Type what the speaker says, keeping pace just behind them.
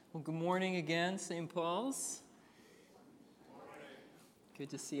Well, good morning again, St. Paul's. Good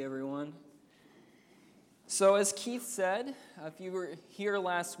to see everyone. So as Keith said, if you were here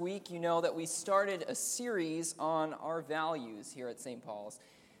last week, you know that we started a series on our values here at St. Paul's.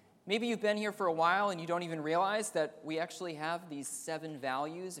 Maybe you've been here for a while and you don't even realize that we actually have these 7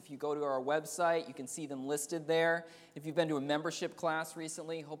 values. If you go to our website, you can see them listed there. If you've been to a membership class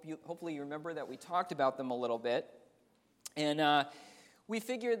recently, hopefully you remember that we talked about them a little bit. And we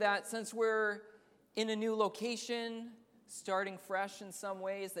figured that since we're in a new location, starting fresh in some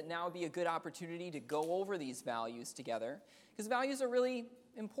ways, that now would be a good opportunity to go over these values together. Because values are really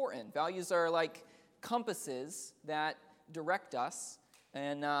important. Values are like compasses that direct us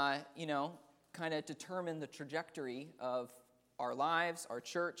and, kind of determine the trajectory of our lives, our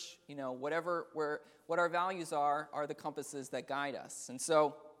church, what our values are the compasses that guide us. And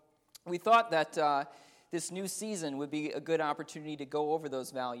so we thought that this new season would be a good opportunity to go over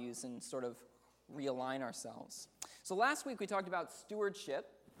those values and sort of realign ourselves. So last week we talked about stewardship,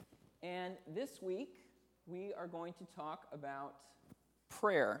 and this week we are going to talk about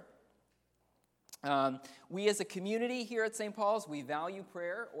prayer. We as a community here at St. Paul's, we value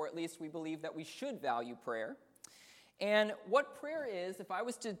prayer, or at least we believe that we should value prayer. And what prayer is, if I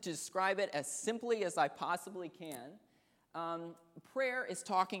was to describe it as simply as I possibly can, prayer is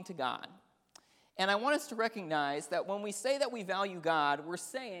talking to God. And I want us to recognize that when we say that we value God, we're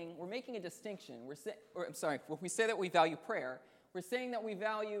making a distinction. When we say that we value prayer, we're saying that we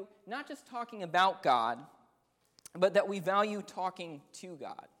value not just talking about God, but that we value talking to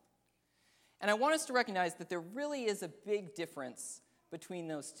God. And I want us to recognize that there really is a big difference between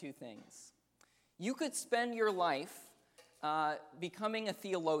those two things. You could spend your life becoming a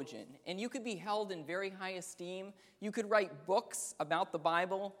theologian, and you could be held in very high esteem. You could write books about the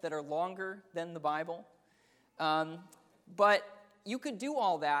Bible that are longer than the Bible. But you could do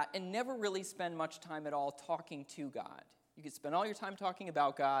all that and never really spend much time at all talking to God. You could spend all your time talking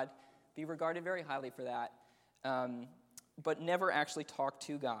about God, be regarded very highly for that, but never actually talk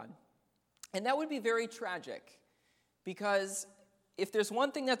to God. And that would be very tragic, because if there's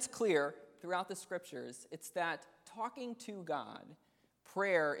one thing that's clear throughout the Scriptures, it's that talking to God,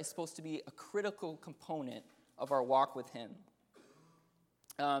 prayer is supposed to be a critical component of our walk with Him.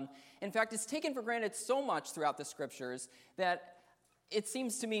 In fact, it's taken for granted so much throughout the Scriptures that it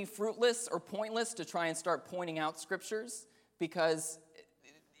seems to me fruitless or pointless to try and start pointing out Scriptures, because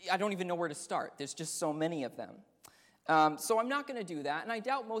I don't even know where to start. There's just so many of them. So I'm not going to do that, and I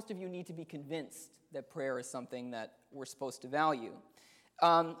doubt most of you need to be convinced that prayer is something that we're supposed to value.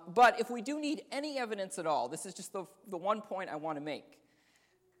 But if we do need any evidence at all, this is just the one point I want to make.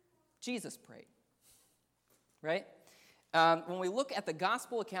 Jesus prayed, right? When we look at the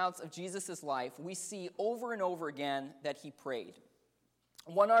gospel accounts of Jesus' life, we see over and over again that he prayed.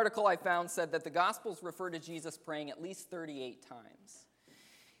 One article I found said that the Gospels refer to Jesus praying at least 38 times.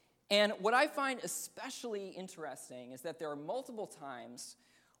 And what I find especially interesting is that there are multiple times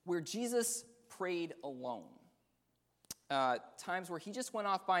where Jesus prayed alone. Times where he just went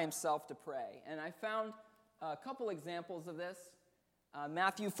off by himself to pray. And I found a couple examples of this.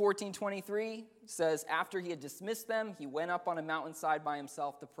 Matthew 14:23 says, after he had dismissed them, he went up on a mountainside by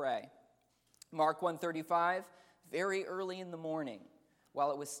himself to pray. Mark 1:35, very early in the morning,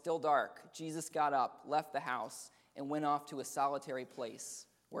 while it was still dark, Jesus got up, left the house, and went off to a solitary place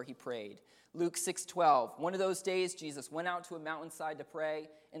where he prayed. Luke 6:12, one of those days, Jesus went out to a mountainside to pray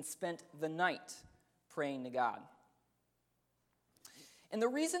and spent the night praying to God. And the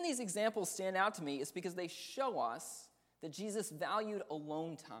reason these examples stand out to me is because they show us that Jesus valued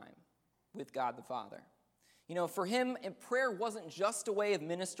alone time with God the Father. For him, prayer wasn't just a way of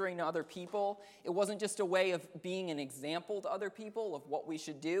ministering to other people. It wasn't just a way of being an example to other people of what we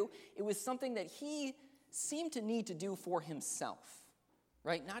should do. It was something that he seemed to need to do for himself,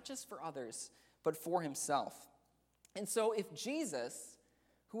 right? Not just for others, but for himself. And so if Jesus,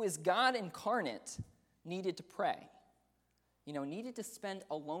 who is God incarnate, needed to pray, needed to spend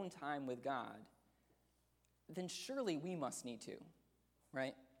alone time with God, then surely we must need to,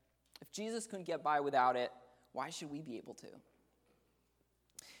 right? If Jesus couldn't get by without it, why should we be able to?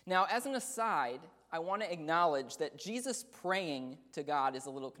 Now, as an aside, I want to acknowledge that Jesus praying to God is a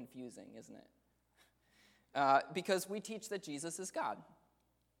little confusing, isn't it? Because we teach that Jesus is God,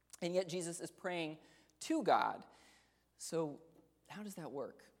 and yet Jesus is praying to God. So how does that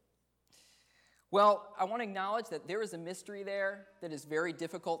work? Well, I want to acknowledge that there is a mystery there that is very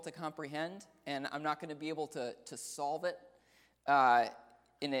difficult to comprehend, and I'm not going to be able to solve it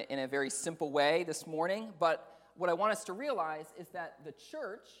in a very simple way this morning. But what I want us to realize is that the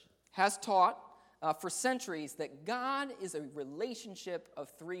church has taught for centuries that God is a relationship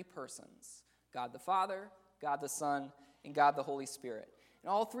of three persons: God the Father, God the Son, and God the Holy Spirit. And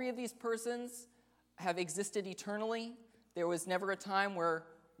all three of these persons have existed eternally. There was never a time where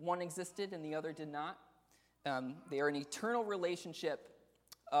one existed and the other did not. They are an eternal relationship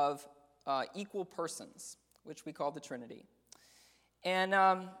of equal persons, which we call the Trinity. And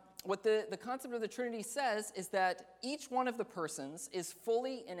what the concept of the Trinity says is that each one of the persons is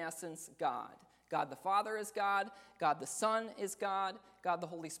fully, in essence, God. God the Father is God, God the Son is God, God the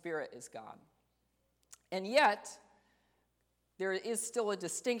Holy Spirit is God. And yet, there is still a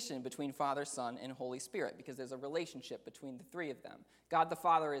distinction between Father, Son, and Holy Spirit, because there's a relationship between the three of them. God the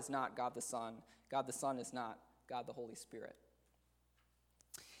Father is not God the Son. God the Son is not God the Holy Spirit.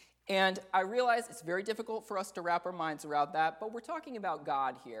 And I realize it's very difficult for us to wrap our minds around that, but we're talking about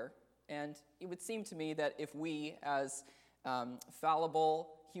God here. And it would seem to me that if we, as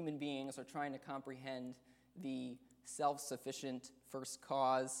fallible human beings, are trying to comprehend the self-sufficient first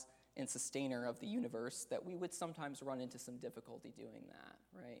cause and sustainer of the universe, that we would sometimes run into some difficulty doing that,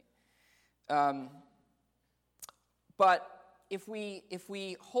 right? But if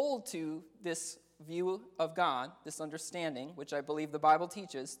we hold to this view of God, this understanding, which I believe the Bible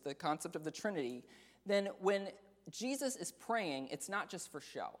teaches, the concept of the Trinity, then when Jesus is praying, it's not just for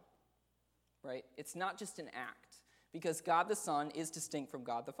show, right? It's not just an act, because God the Son is distinct from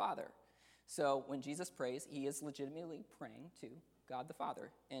God the Father. So when Jesus prays, he is legitimately praying to God the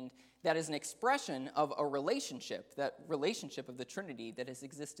Father. And that is an expression of a relationship, that relationship of the Trinity that has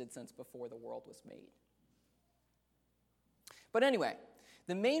existed since before the world was made. But anyway,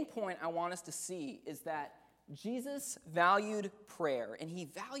 the main point I want us to see is that Jesus valued prayer, and he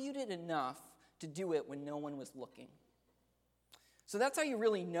valued it enough to do it when no one was looking. So that's how you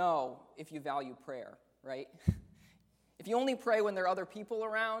really know if you value prayer, right? If you only pray when there are other people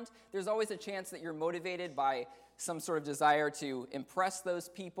around, there's always a chance that you're motivated by some sort of desire to impress those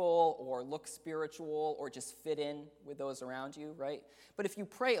people or look spiritual or just fit in with those around you, right? But if you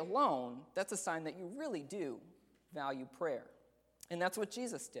pray alone, that's a sign that you really do value prayer. And that's what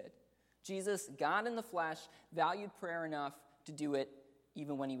Jesus did. Jesus, God in the flesh, valued prayer enough to do it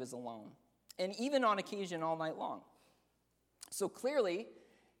even when he was alone, and even on occasion all night long. So clearly,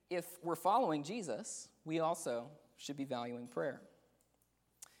 if we're following Jesus, we also should be valuing prayer.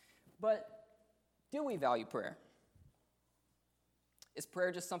 But do we value prayer? Is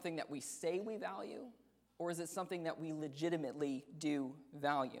prayer just something that we say we value, or is it something that we legitimately do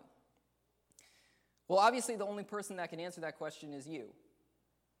value? Well, obviously, the only person that can answer that question is you,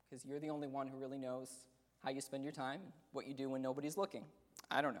 because you're the only one who really knows how you spend your time, what you do when nobody's looking.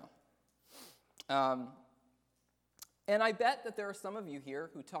 I don't know. And I bet that there are some of you here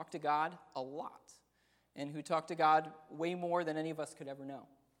who talk to God a lot, and who talk to God way more than any of us could ever know.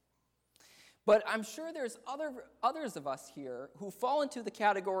 But I'm sure there's others of us here who fall into the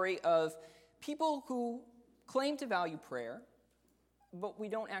category of people who claim to value prayer, but we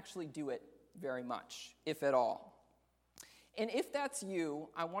don't actually do it very much, if at all. And if that's you,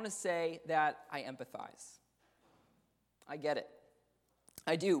 I want to say that I empathize. I get it.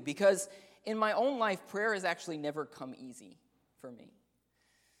 I do, because in my own life, prayer has actually never come easy for me.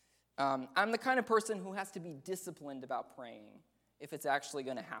 I'm the kind of person who has to be disciplined about praying if it's actually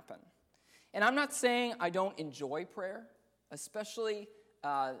going to happen. And I'm not saying I don't enjoy prayer, especially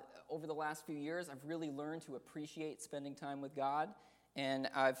over the last few years. I've really learned to appreciate spending time with God, and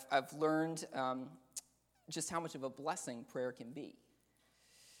I've learned just how much of a blessing prayer can be.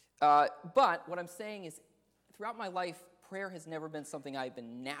 But what I'm saying is, throughout my life, prayer has never been something I've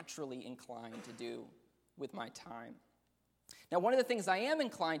been naturally inclined to do with my time. Now, one of the things I am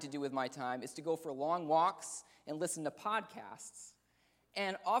inclined to do with my time is to go for long walks and listen to podcasts.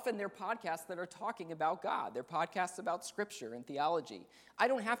 And often they're podcasts that are talking about God. They're podcasts about Scripture and theology. I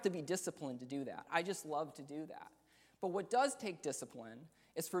don't have to be disciplined to do that. I just love to do that. But what does take discipline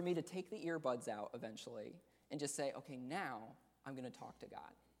is for me to take the earbuds out eventually and just say, okay, now I'm going to talk to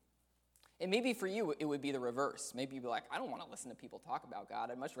God. And maybe for you, it would be the reverse. Maybe you'd be like, I don't want to listen to people talk about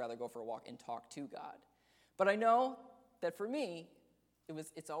God. I'd much rather go for a walk and talk to God. But I know that for me,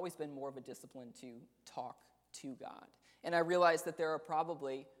 it's always been more of a discipline to talk to God. And I realize that there are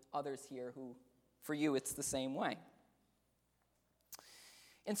probably others here who, for you, it's the same way.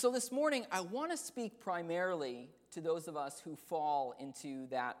 And so this morning, I want to speak primarily to those of us who fall into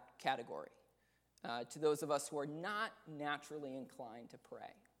that category, to those of us who are not naturally inclined to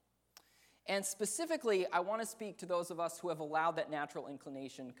pray. And specifically, I want to speak to those of us who have allowed that natural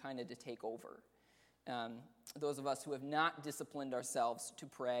inclination kind of to take over. Those of us who have not disciplined ourselves to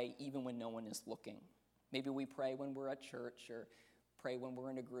pray even when no one is looking. Maybe we pray when we're at church, or pray when we're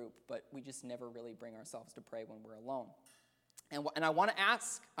in a group, but we just never really bring ourselves to pray when we're alone. And I want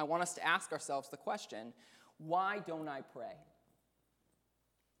us to ask ourselves the question, why don't I pray?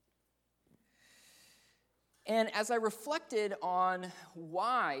 And as I reflected on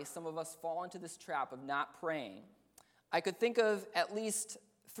why some of us fall into this trap of not praying, I could think of at least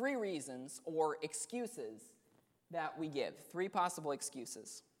 3 reasons or excuses that we give, 3 possible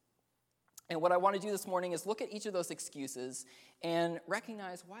excuses. And what I want to do this morning is look at each of those excuses and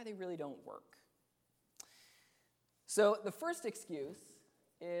recognize why they really don't work. So the first excuse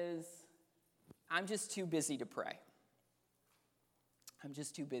is, I'm just too busy to pray. I'm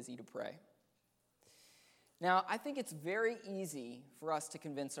just too busy to pray. Now, I think it's very easy for us to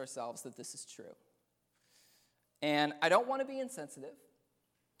convince ourselves that this is true. And I don't want to be insensitive,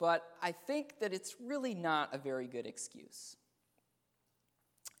 but I think that it's really not a very good excuse.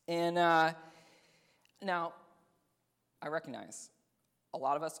 And now, I recognize a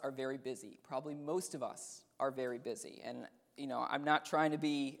lot of us are very busy. Probably most of us are very busy. And, I'm not trying to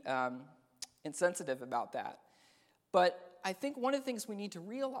be insensitive about that. But I think one of the things we need to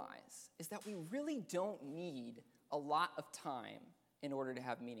realize is that we really don't need a lot of time in order to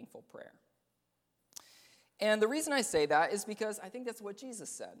have meaningful prayer. And the reason I say that is because I think that's what Jesus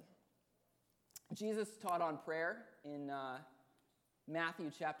said. Jesus taught on prayer in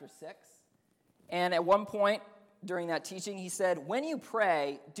Matthew chapter 6. And at one point during that teaching, he said, "When you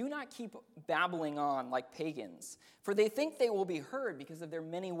pray, do not keep babbling on like pagans, for they think they will be heard because of their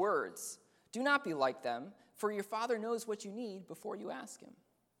many words. Do not be like them, for your Father knows what you need before you ask him."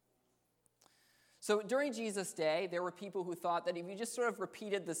 So during Jesus' day, there were people who thought that if you just sort of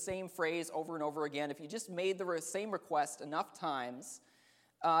repeated the same phrase over and over again, if you just made the same request enough times,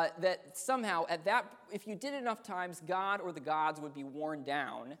 that somehow if you did it enough times, God or the gods would be worn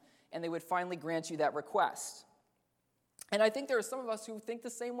down, and they would finally grant you that request. And I think there are some of us who think the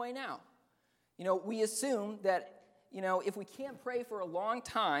same way now. We assume that, if we can't pray for a long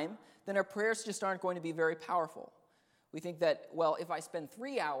time, then our prayers just aren't going to be very powerful. We think that, well, if I spend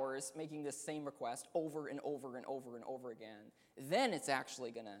 3 hours making this same request over and over and over and over again, then it's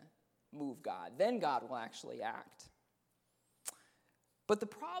actually going to move God. Then God will actually act. But the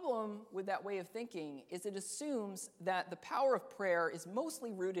problem with that way of thinking is it assumes that the power of prayer is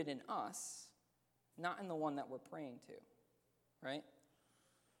mostly rooted in us, not in the one that we're praying to, right?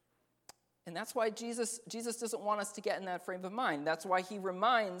 And that's why Jesus doesn't want us to get in that frame of mind. That's why he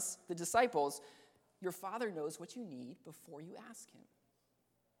reminds the disciples, your Father knows what you need before you ask him.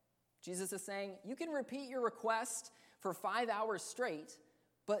 Jesus is saying, you can repeat your request for 5 hours straight,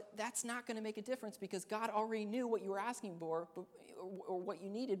 but that's not going to make a difference because God already knew what you were asking for or what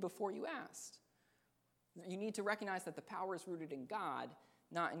you needed before you asked. You need to recognize that the power is rooted in God,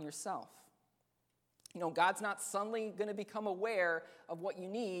 not in yourself. God's not suddenly going to become aware of what you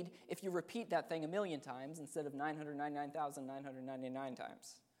need if you repeat that thing 1,000,000 times instead of 999,999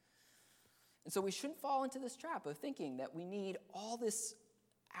 times. And so we shouldn't fall into this trap of thinking that we need all this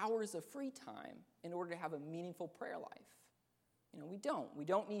hours of free time in order to have a meaningful prayer life. We don't. We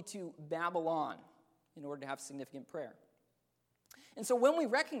don't need to babble on in order to have significant prayer. And so when we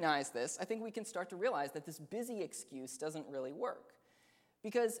recognize this, I think we can start to realize that this busy excuse doesn't really work.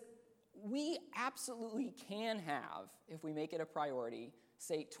 Because we absolutely can have, if we make it a priority,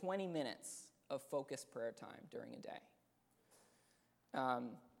 say 20 minutes of focused prayer time during a day.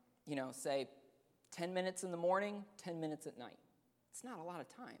 Say 10 minutes in the morning, 10 minutes at night. It's not a lot of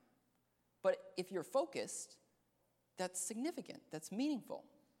time. But if you're focused, that's significant. That's meaningful.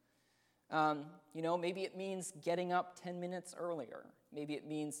 Maybe it means getting up 10 minutes earlier. Maybe it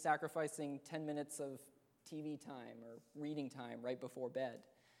means sacrificing 10 minutes of TV time or reading time right before bed.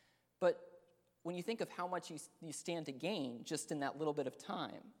 But when you think of how much you stand to gain just in that little bit of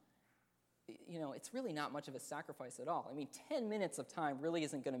time, it's really not much of a sacrifice at all. 10 minutes of time really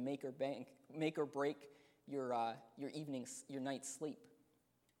isn't going to make or break your night's sleep.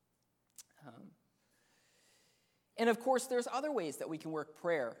 And of course, there's other ways that we can work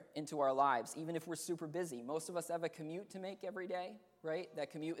prayer into our lives, even if we're super busy. Most of us have a commute to make every day, right?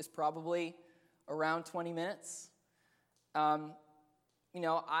 That commute is probably around 20 minutes. When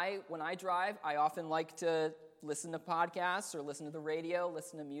I drive, I often like to listen to podcasts or listen to the radio,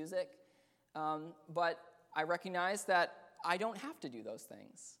 listen to music. But I recognize that I don't have to do those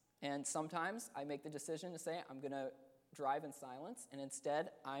things. And sometimes I make the decision to say, I'm going to drive in silence, and instead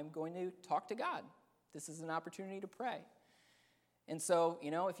I'm going to talk to God. This is an opportunity to pray. And so,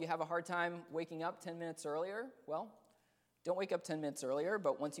 if you have a hard time waking up 10 minutes earlier, well, don't wake up 10 minutes earlier,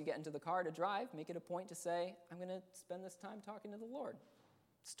 but once you get into the car to drive, make it a point to say, I'm going to spend this time talking to the Lord.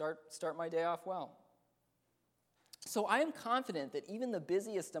 Start my day off well. So I am confident that even the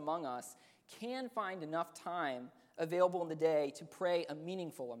busiest among us can find enough time available in the day to pray a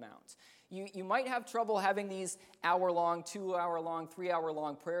meaningful amount. You might have trouble having these hour-long, 2-hour-long,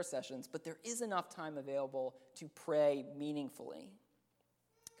 3-hour-long prayer sessions, but there is enough time available to pray meaningfully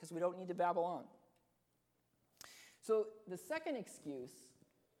because we don't need to babble on. So the second excuse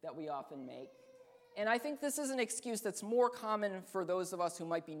that we often make, and I think this is an excuse that's more common for those of us who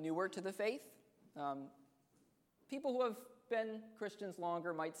might be newer to the faith. People who have been Christians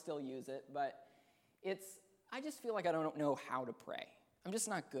longer might still use it, but I just feel like I don't know how to pray. I'm just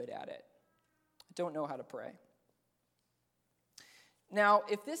not good at it. I don't know how to pray. Now,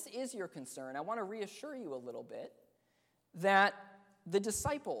 if this is your concern, I want to reassure you a little bit that the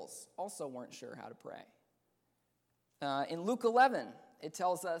disciples also weren't sure how to pray. In Luke 11, it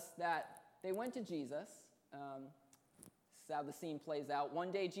tells us that they went to Jesus. This is how the scene plays out.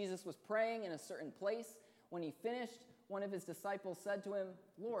 One day, Jesus was praying in a certain place. When he finished, one of his disciples said to him,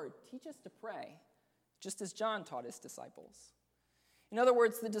 "Lord, teach us to pray, just as John taught his disciples." In other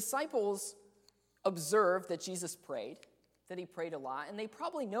words, the disciples observed that Jesus prayed, that he prayed a lot, and they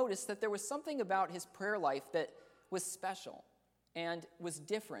probably noticed that there was something about his prayer life that was special and was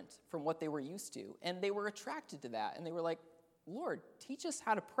different from what they were used to. And they were attracted to that, and they were like, "Lord, teach us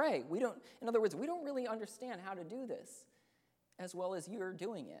how to pray. In other words, we don't really understand how to do this as well as you're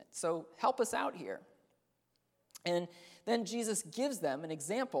doing it. So help us out here." And then Jesus gives them an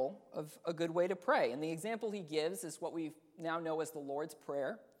example of a good way to pray. And the example he gives is what we now know as the Lord's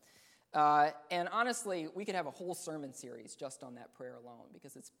Prayer. And honestly, we could have a whole sermon series just on that prayer alone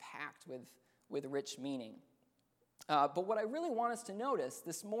because it's packed with rich meaning. But what I really want us to notice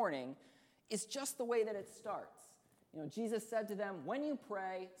this morning is just the way that it starts. Jesus said to them, "When you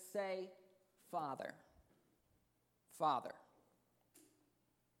pray, say, Father." Father.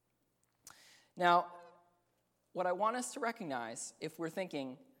 Now, what I want us to recognize, if we're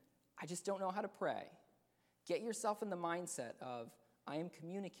thinking, I just don't know how to pray, get yourself in the mindset of, I am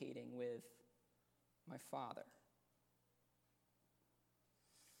communicating with my Father.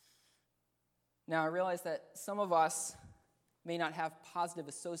 Now, I realize that some of us may not have positive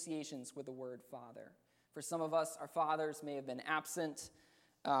associations with the word Father. For some of us, our fathers may have been absent,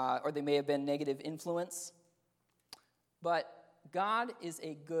 or they may have been negative influence. But God is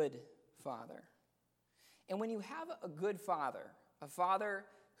a good Father. And when you have a good father, a father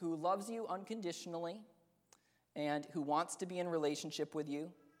who loves you unconditionally and who wants to be in relationship with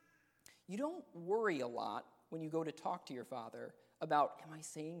you, you don't worry a lot when you go to talk to your father about, am I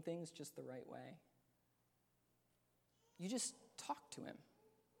saying things just the right way? You just talk to him,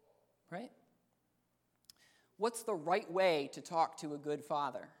 right? What's the right way to talk to a good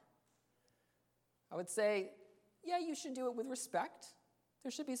father? I would say, yeah, you should do it with respect.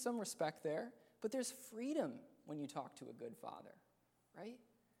 There should be some respect there. But there's freedom when you talk to a good father, right?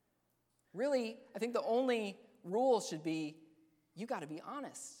 Really, I think the only rule should be you got to be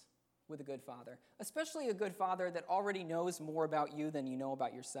honest with a good father, especially a good father that already knows more about you than you know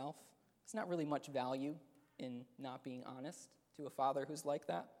about yourself. There's not really much value in not being honest to a father who's like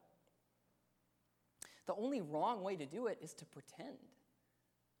that. The only wrong way to do it is to pretend,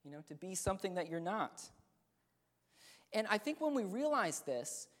 to be something that you're not. And I think when we realize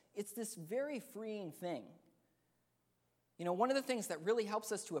this, it's this very freeing thing. One of the things that really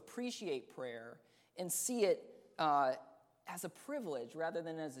helps us to appreciate prayer and see it as a privilege rather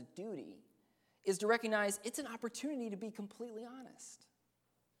than as a duty is to recognize it's an opportunity to be completely honest.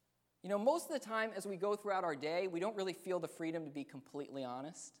 Most of the time as we go throughout our day, we don't really feel the freedom to be completely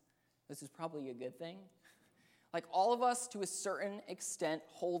honest. This is probably a good thing. Like all of us, to a certain extent,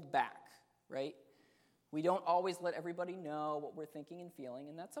 hold back, right? We don't always let everybody know what we're thinking and feeling,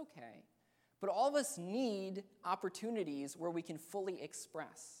 and that's okay. But all of us need opportunities where we can fully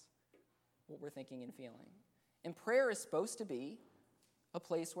express what we're thinking and feeling. And prayer is supposed to be a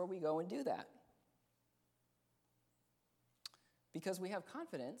place where we go and do that. Because we have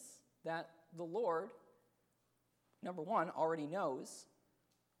confidence that the Lord, number one, already knows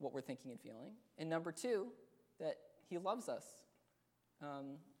what we're thinking and feeling, and number two, that he loves us.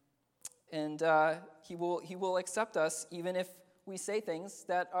 And he will accept us even if we say things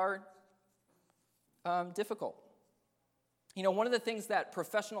that are difficult. One of the things that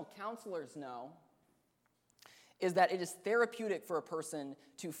professional counselors know is that it is therapeutic for a person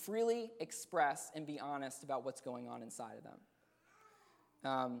to freely express and be honest about what's going on inside of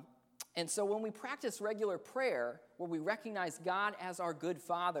them. And so when we practice regular prayer, where we recognize God as our good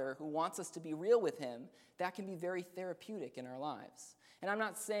Father who wants us to be real with him, that can be very therapeutic in our lives. And I'm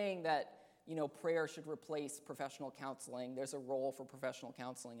not saying that prayer should replace professional counseling. There's a role for professional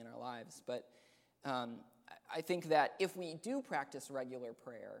counseling in our lives. But I think that if we do practice regular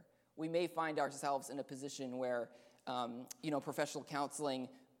prayer, we may find ourselves in a position where, professional counseling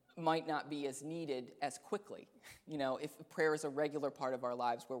might not be as needed as quickly. If prayer is a regular part of our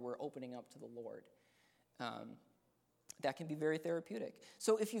lives where we're opening up to the Lord, that can be very therapeutic.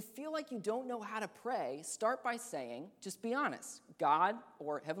 So if you feel like you don't know how to pray, start by saying, just be honest, God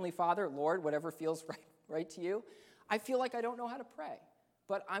or Heavenly Father, Lord, whatever feels right to you, I feel like I don't know how to pray,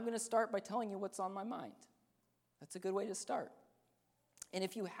 but I'm going to start by telling you what's on my mind. That's a good way to start. And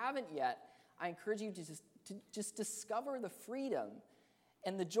if you haven't yet, I encourage you to just discover the freedom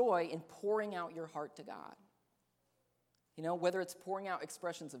and the joy in pouring out your heart to God. Whether it's pouring out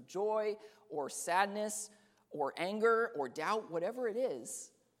expressions of joy or sadness or anger or doubt, whatever it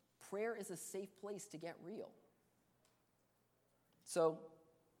is, prayer is a safe place to get real. So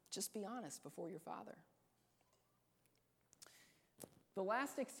just be honest before your Father. The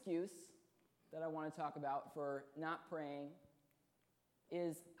last excuse that I want to talk about for not praying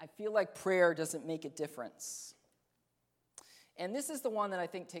is I feel like prayer doesn't make a difference. And this is the one that I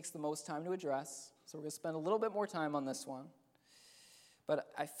think takes the most time to address, so we're going to spend a little bit more time on this one. But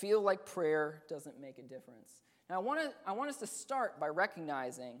I feel like prayer doesn't make a difference. Now, I want us to start by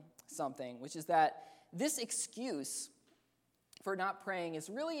recognizing something, which is that this excuse for not praying is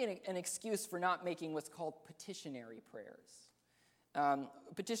really an excuse for not making what's called petitionary prayers.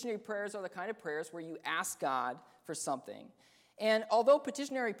 Petitionary prayers are the kind of prayers where you ask God for something. And although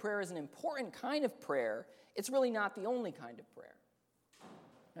petitionary prayer is an important kind of prayer, it's really not the only kind of prayer.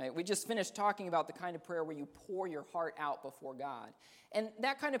 Right? We just finished talking about the kind of prayer where you pour your heart out before God. And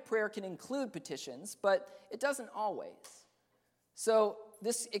that kind of prayer can include petitions, but it doesn't always. So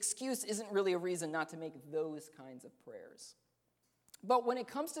this excuse isn't really a reason not to make those kinds of prayers. But when it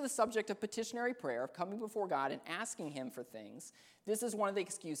comes to the subject of petitionary prayer, of coming before God and asking Him for things, this is one of the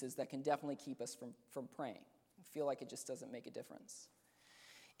excuses that can definitely keep us from praying. I feel like it just doesn't make a difference.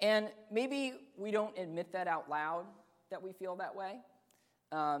 And maybe we don't admit that out loud, that we feel that way.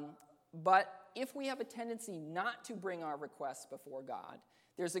 But if we have a tendency not to bring our requests before God,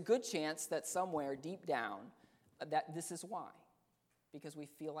 there's a good chance that somewhere deep down that this is why. Because we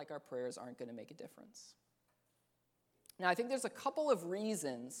feel like our prayers aren't going to make a difference. Now, I think there's a couple of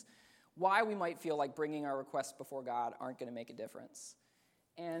reasons why we might feel like bringing our requests before God aren't going to make a difference.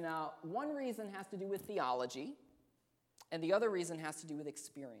 And one reason has to do with theology, and the other reason has to do with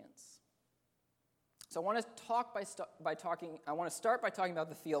experience. So I want to start by talking about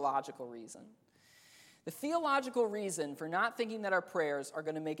the theological reason. The theological reason for not thinking that our prayers are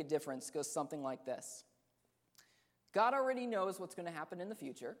going to make a difference goes something like this. God already knows what's going to happen in the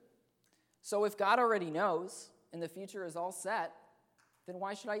future. So if God already knows and the future is all set, then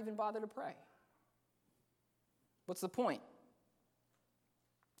why should I even bother to pray? What's the point?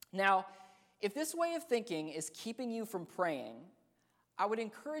 Now, if this way of thinking is keeping you from praying, I would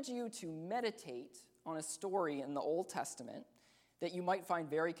encourage you to meditate on a story in the Old Testament that you might find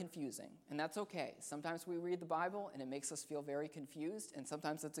very confusing. And that's okay. Sometimes we read the Bible and it makes us feel very confused, and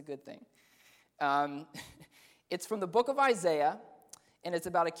sometimes that's a good thing. It's from the book of Isaiah, and it's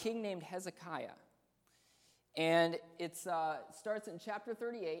about a king named Hezekiah. And it starts in chapter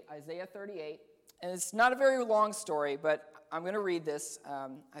 38, Isaiah 38. And it's not a very long story, but I'm going to read this.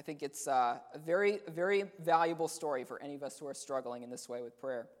 I think it's a very, very valuable story for any of us who are struggling in this way with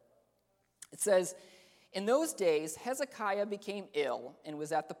prayer. It says, "In those days, Hezekiah became ill and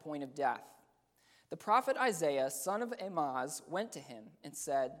was at the point of death. The prophet Isaiah, son of Amoz, went to him and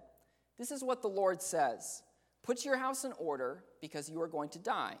said, 'This is what the Lord says. Put your house in order because you are going to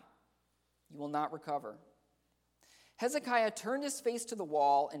die. You will not recover.' Hezekiah turned his face to the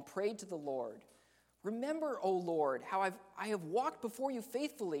wall and prayed to the Lord. 'Remember, O Lord, how I have walked before you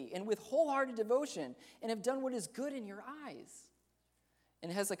faithfully and with wholehearted devotion and have done what is good in your eyes.'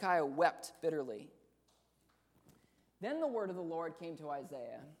 And Hezekiah wept bitterly. Then the word of the Lord came to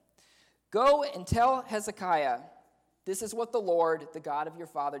Isaiah. 'Go and tell Hezekiah, this is what the Lord, the God of your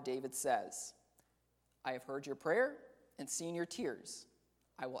father David, says. I have heard your prayer and seen your tears.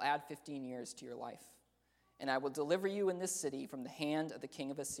 I will add 15 years to your life, and I will deliver you in this city from the hand of the king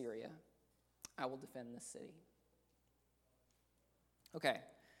of Assyria. I will defend this city.'" Okay,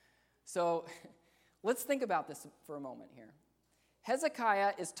 so let's think about this for a moment here.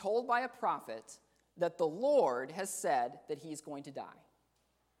 Hezekiah is told by a prophet that the Lord has said that he's going to die,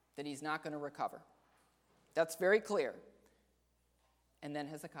 that he's not going to recover. That's very clear. And then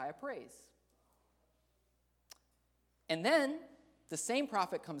Hezekiah prays. And then the same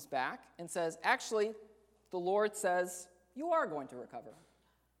prophet comes back and says, actually, the Lord says, you are going to recover.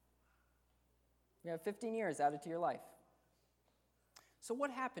 You have 15 years added to your life. So what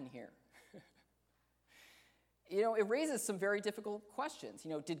happened here? it raises some very difficult questions.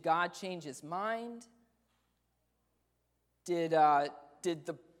 Did God change his mind? Did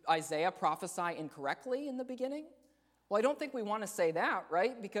the Isaiah prophesy incorrectly in the beginning? Well, I don't think we want to say that,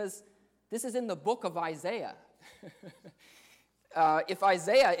 right? Because this is in the book of Isaiah. If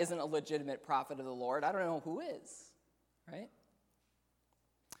Isaiah isn't a legitimate prophet of the Lord, I don't know who is, right?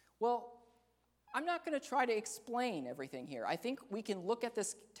 Well, I'm not going to try to explain everything here. I think we can look at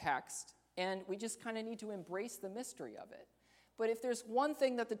this text and we just kind of need to embrace the mystery of it. But if there's one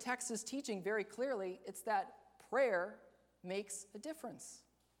thing that the text is teaching very clearly, it's that prayer makes a difference,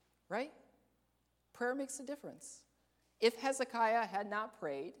 right? Prayer makes a difference. If Hezekiah had not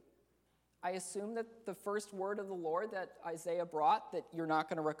prayed, I assume that the first word of the Lord that Isaiah brought, that you're not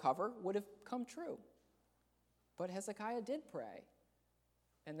going to recover, would have come true. But Hezekiah did pray.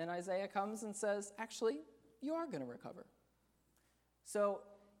 And then Isaiah comes and says, actually, you are going to recover. So,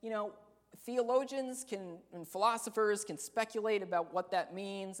 theologians and philosophers can speculate about what that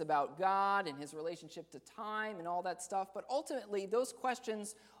means about God and his relationship to time and all that stuff. But ultimately, those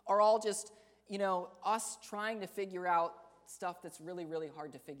questions are all just, us trying to figure out stuff that's really, really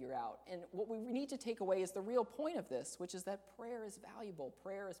hard to figure out. And what we need to take away is the real point of this, which is that prayer is valuable.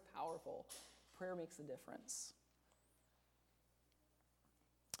 Prayer is powerful. Prayer makes a difference.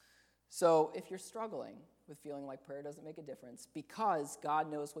 So if you're struggling with feeling like prayer doesn't make a difference because God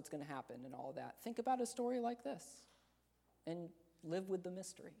knows what's going to happen and all of that, think about a story like this and live with the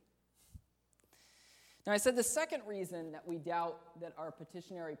mystery. Now, I said the second reason that we doubt that our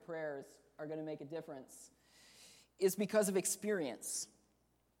petitionary prayers are going to make a difference is because of experience.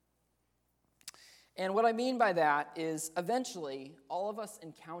 And what I mean by that is eventually all of us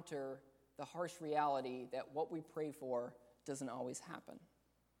encounter the harsh reality that what we pray for doesn't always happen.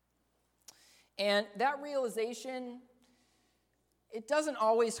 And that realization, it doesn't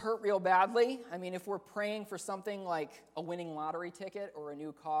always hurt real badly. I mean, if we're praying for something like a winning lottery ticket or a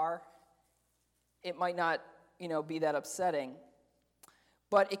new car, it might not, be that upsetting.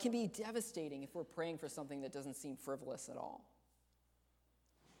 But it can be devastating if we're praying for something that doesn't seem frivolous at all.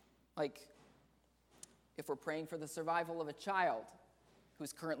 Like, if we're praying for the survival of a child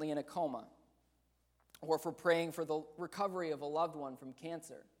who's currently in a coma, or if we're praying for the recovery of a loved one from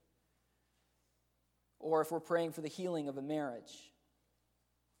cancer, or if we're praying for the healing of a marriage.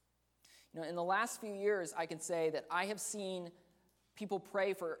 In the last few years, I can say that I have seen people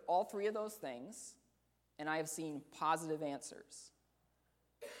pray for all three of those things, and I have seen positive answers.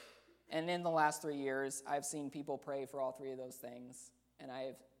 And in the last 3 years, I've seen people pray for all three of those things, and I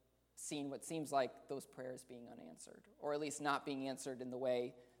have seen what seems like those prayers being unanswered, or at least not being answered in the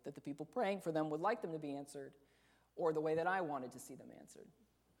way that the people praying for them would like them to be answered, or the way that I wanted to see them answered.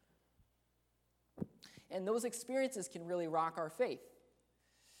 And those experiences can really rock our faith.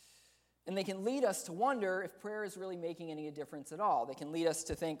 And they can lead us to wonder if prayer is really making any difference at all. They can lead us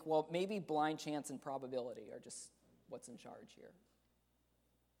to think, well, maybe blind chance and probability are just what's in charge here.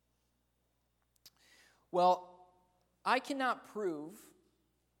 Well, I cannot prove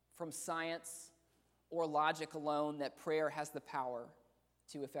from science or logic alone that prayer has the power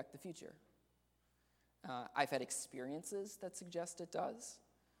to affect the future. I've had experiences that suggest it does,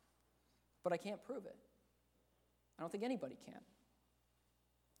 but I can't prove it. I don't think anybody can.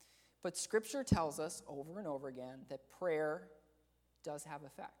 But Scripture tells us over and over again that prayer does have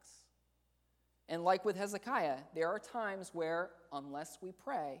effects. And like with Hezekiah, there are times where unless we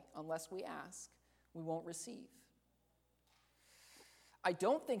pray, unless we ask, we won't receive. I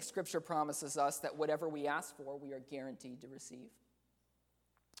don't think Scripture promises us that whatever we ask for, we are guaranteed to receive.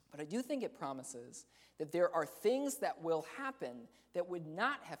 But I do think it promises that there are things that will happen that would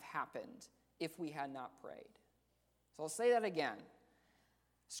not have happened if we had not prayed. So I'll say that again.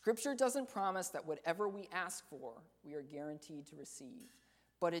 Scripture doesn't promise that whatever we ask for, we are guaranteed to receive.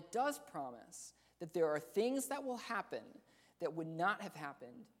 But it does promise that there are things that will happen that would not have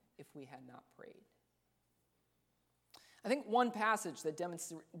happened if we had not prayed. I think one passage that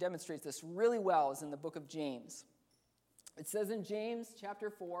demonstrates this really well is in the book of James. It says in James chapter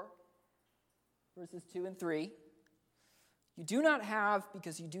 4, verses 2 and 3, "You do not have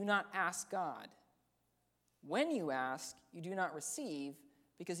because you do not ask God. When you ask, you do not receive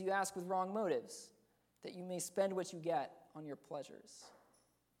because you ask with wrong motives, that you may spend what you get on your pleasures."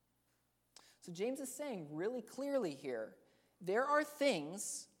 So James is saying really clearly here, there are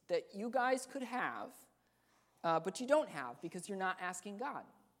things that you guys could have, but you don't have because you're not asking God.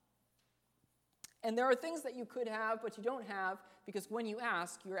 And there are things that you could have, but you don't have because when you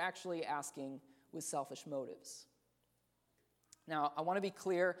ask, you're actually asking with selfish motives. Now, I want to be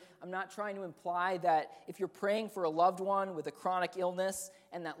clear. I'm not trying to imply that if you're praying for a loved one with a chronic illness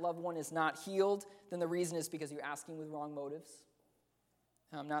and that loved one is not healed, then the reason is because you're asking with wrong motives.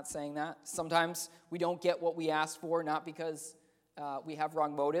 I'm not saying that. Sometimes we don't get what we ask for, not because we have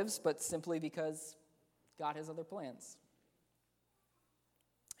wrong motives, but simply because God has other plans.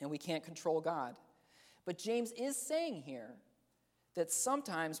 And we can't control God. But James is saying here that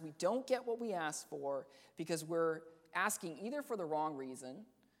sometimes we don't get what we ask for because we're asking either for the wrong reason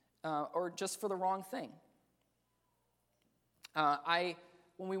or just for the wrong thing.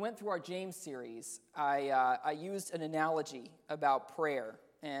 When we went through our James series, I used an analogy about prayer,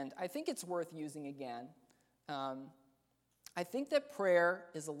 and I think it's worth using again. I think that prayer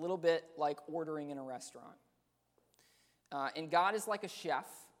is a little bit like ordering in a restaurant. And God is like a chef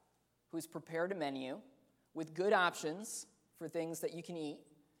who's prepared a menu with good options for things that you can eat.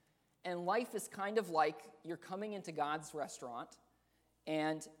 And life is kind of like you're coming into God's restaurant,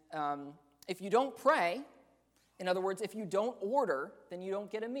 and if you don't pray, in other words, if you don't order, then you don't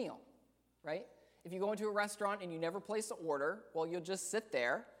get a meal, right? If you go into a restaurant and you never place an order, well, you'll just sit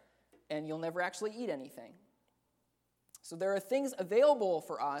there, and you'll never actually eat anything. So there are things available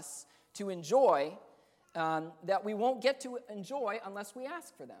for us to enjoy that we won't get to enjoy unless we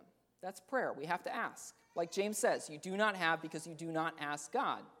ask for them. That's prayer. We have to ask. Like James says, you do not have because you do not ask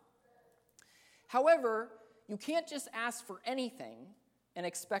God. However, you can't just ask for anything and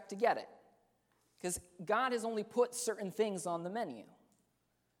expect to get it, because God has only put certain things on the menu.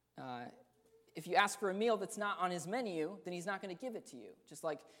 If you ask for a meal that's not on his menu, then he's not going to give it to you. Just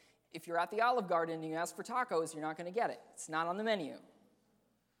like if you're at the Olive Garden and you ask for tacos, you're not going to get it. It's not on the menu.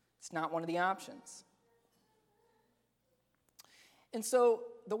 It's not one of the options. And so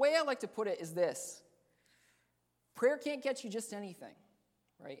the way I like to put it is this. Prayer can't get you just anything,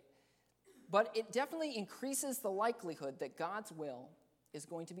 right? But it definitely increases the likelihood that God's will is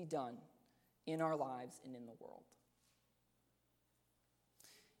going to be done in our lives and in the world.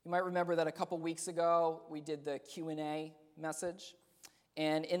 You might remember that a couple weeks ago we did the Q&A message.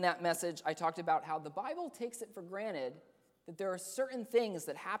 And in that message, I talked about how the Bible takes it for granted that there are certain things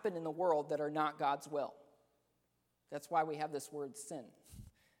that happen in the world that are not God's will. That's why we have this word sin.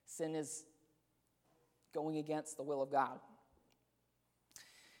 Sin is going against the will of God.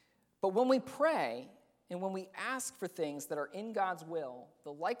 But when we pray and when we ask for things that are in God's will,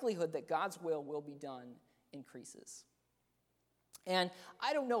 the likelihood that God's will be done increases. And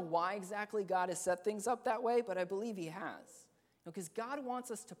I don't know why exactly God has set things up that way, but I believe he has. Because God wants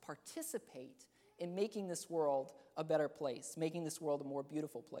us to participate in making this world a better place, making this world a more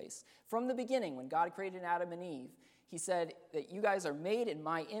beautiful place. From the beginning, when God created Adam and Eve, he said that you guys are made in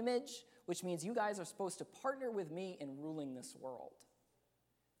my image, which means you guys are supposed to partner with me in ruling this world.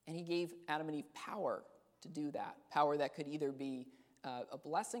 And he gave Adam and Eve power to do that, power that could either be a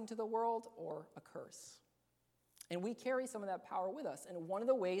blessing to the world or a curse. And we carry some of that power with us. And one of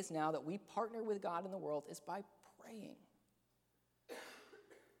the ways now that we partner with God in the world is by praying.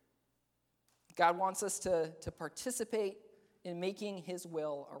 God wants us to participate in making his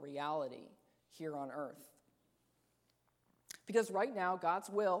will a reality here on earth. Because right now, God's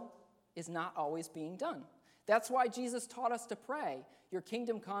will is not always being done. That's why Jesus taught us to pray, your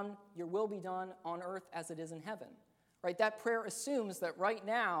kingdom come, your will be done on earth as it is in heaven. Right? That prayer assumes that right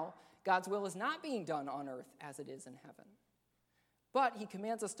now, God's will is not being done on earth as it is in heaven. But he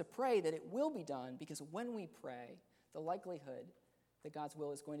commands us to pray that it will be done, because when we pray, the likelihood that God's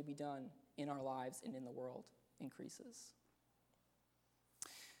will is going to be done in our lives and in the world increases.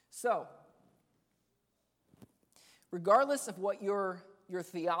 So, regardless of what your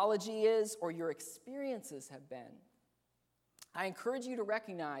theology is or your experiences have been, I encourage you to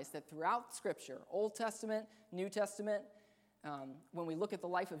recognize that throughout Scripture, Old Testament, New Testament, when we look at the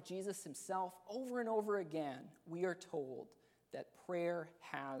life of Jesus himself, over and over again, we are told that prayer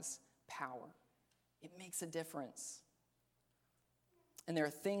has power. It makes a difference. And there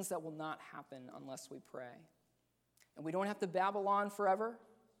are things that will not happen unless we pray. And we don't have to babble on forever.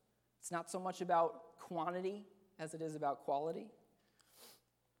 It's not so much about quantity as it is about quality.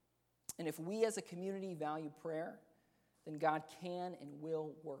 And if we as a community value prayer, then God can and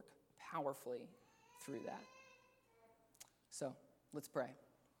will work powerfully through that. So, let's pray.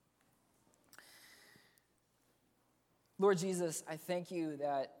 Lord Jesus, I thank you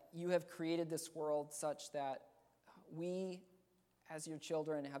that you have created this world such that we, as your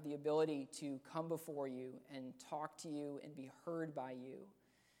children, have the ability to come before you and talk to you and be heard by you.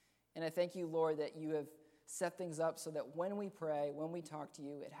 And I thank you, Lord, that you have set things up so that when we pray, when we talk to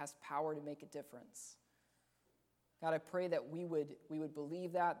you, it has power to make a difference. God, I pray that we would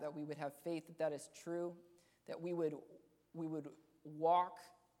believe that we would have faith that that is true, that we would walk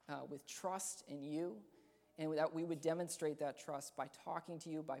with trust in you, and that we would demonstrate that trust by talking to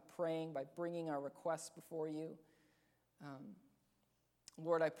you, by praying, by bringing our requests before you.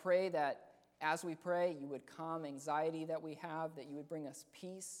 Lord, I pray that as we pray, you would calm anxiety that we have, that you would bring us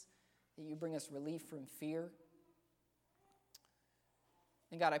peace, that you bring us relief from fear.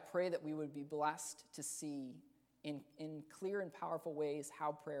 And God, I pray that we would be blessed to see in clear and powerful ways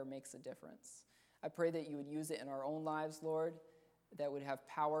how prayer makes a difference. I pray that you would use it in our own lives, Lord, that would have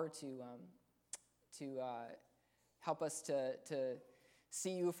power to help us to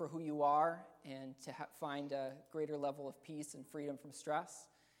see you for who you are and to find a greater level of peace and freedom from stress.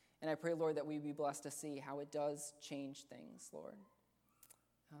 And I pray, Lord, that we be blessed to see how it does change things, Lord.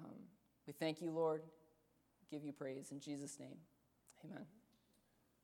 We thank you, Lord. Give you praise in Jesus' name. Amen.